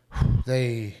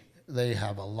 they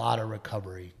have a lot of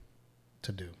recovery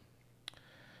to do.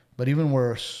 But even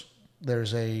worse,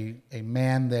 there's a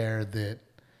man there that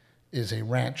is a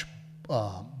ranch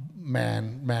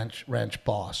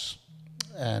boss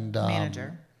and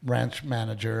ranch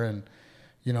manager, and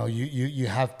you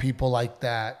have people like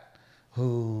that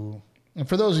who, and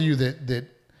for those of you that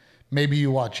maybe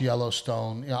you watch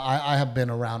Yellowstone, I have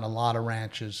been around a lot of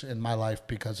ranches in my life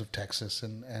because of Texas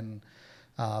and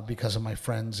because of my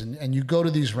friends, and you go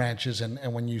to these ranches and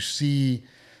when you see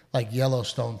like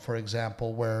Yellowstone, for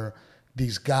example, where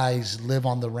these guys live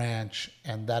on the ranch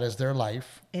and that is their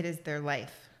life. It is their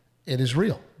life. It is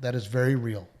real. That is very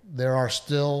real. There are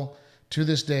still, to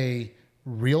this day,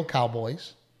 real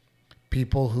cowboys,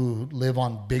 people who live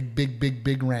on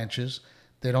big ranches.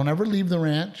 They don't ever leave the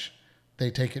ranch. They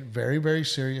take it very, very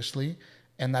seriously,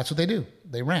 and that's what they do.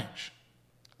 They ranch.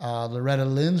 Loretta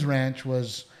Lynn's ranch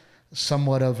was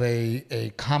somewhat of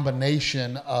a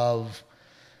combination of,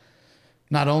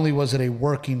 not only was it a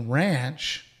working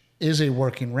ranch,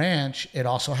 it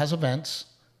also has events,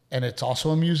 and it's also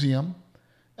a museum,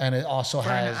 and it also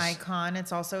has an icon.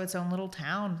 It's also its own little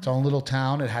town. Its own little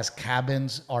town. It has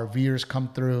cabins. RVers come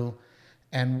through,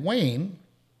 and Wayne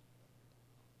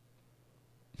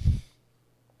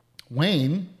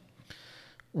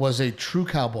was a true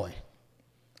cowboy.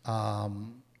 The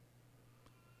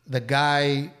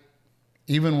guy,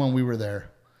 even when we were there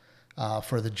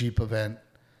for the Jeep event,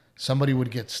 somebody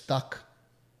would get stuck,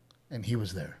 and he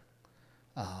was there.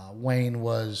 Wayne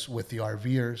was with the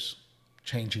RVers,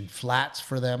 changing flats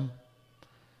for them.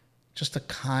 Just a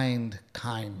kind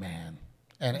man.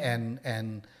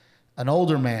 And an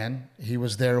older man. He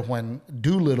was there when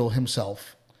Doolittle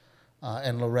himself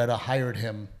and Loretta hired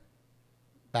him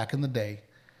back in the day.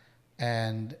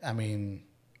 And, I mean,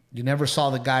 you never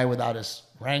saw the guy without his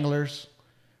Wranglers,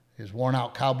 his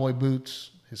worn-out cowboy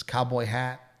boots, his cowboy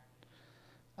hat.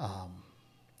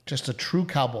 Just a true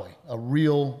cowboy, a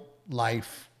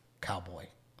real-life cowboy.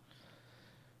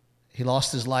 He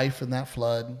lost his life in that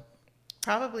flood.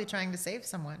 Probably trying to save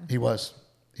someone. He was.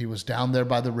 He was down there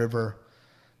by the river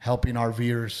helping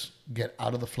RVers get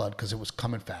out of the flood because it was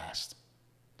coming fast.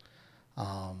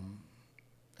 And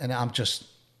I'm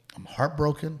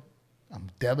heartbroken. I'm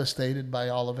devastated by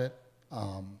all of it.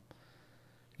 I'm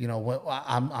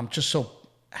just so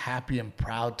happy and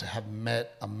proud to have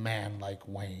met a man like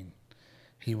Wayne.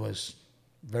 He was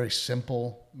a very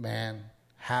simple man,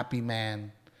 happy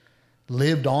man,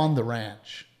 lived on the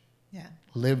ranch. Yeah.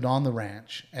 Lived on the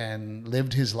ranch and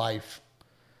lived his life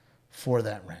for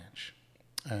that ranch.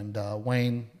 And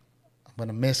Wayne, I'm going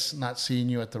to miss not seeing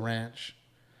you at the ranch.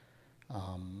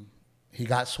 He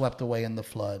got swept away in the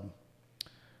flood,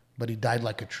 but he died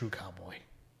like a true cowboy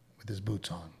with his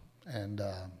boots on. And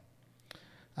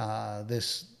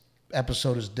this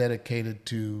episode is dedicated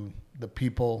to the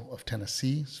people of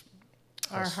Tennessee.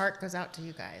 Our heart goes out to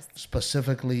you guys.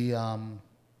 Specifically,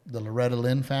 the Loretta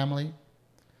Lynn family.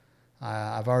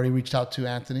 I've already reached out to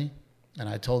Anthony, and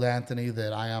I told Anthony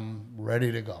that I am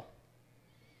ready to go.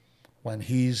 When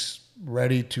he's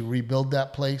ready to rebuild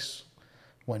that place,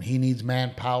 when he needs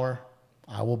manpower,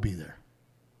 I will be there.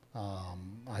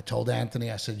 I told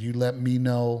Anthony, I said, you let me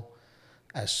know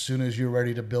as soon as you're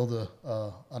ready to build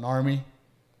an army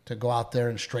to go out there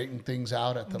and straighten things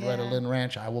out at the Loretta Lynn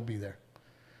Ranch, I will be there.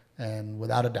 And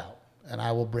without a doubt. And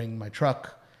I will bring my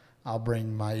truck. I'll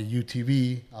bring my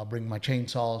UTV. I'll bring my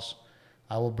chainsaws.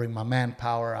 I will bring my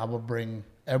manpower. I will bring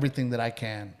everything that I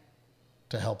can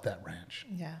to help that ranch.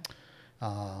 Yeah.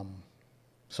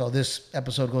 So this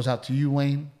episode goes out to you,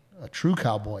 Wayne, a true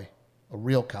cowboy, a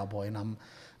real cowboy, and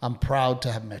I'm proud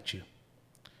to have met you.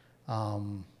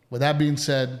 With that being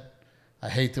said, I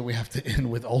hate that we have to end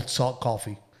with Old Salt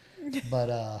Coffee,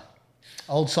 but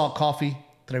Old Salt Coffee,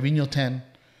 Trevino 10,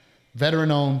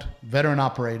 veteran owned, veteran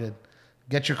operated.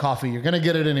 Get your coffee. You're going to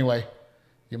get it anyway.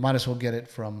 You might as well get it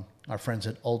from our friends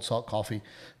at Old Salt Coffee.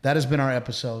 That has been our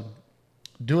episode.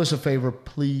 Do us a favor,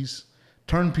 please.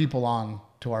 Turn people on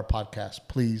to our podcast,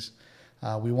 please.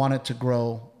 We want it to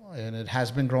grow, and it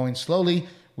has been growing slowly.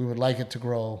 We would like it to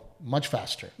grow much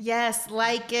faster. Yes,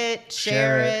 like it,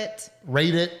 share it.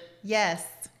 Rate it. Yes.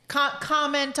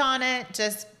 Comment on it.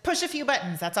 Just push a few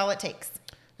buttons. That's all it takes.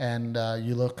 And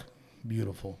you look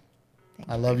beautiful.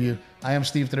 I love you. I am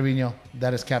Steve Trevino.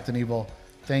 That is Captain Evil.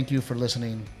 Thank you for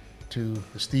listening to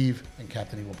the Steve and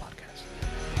Captain Evil podcast.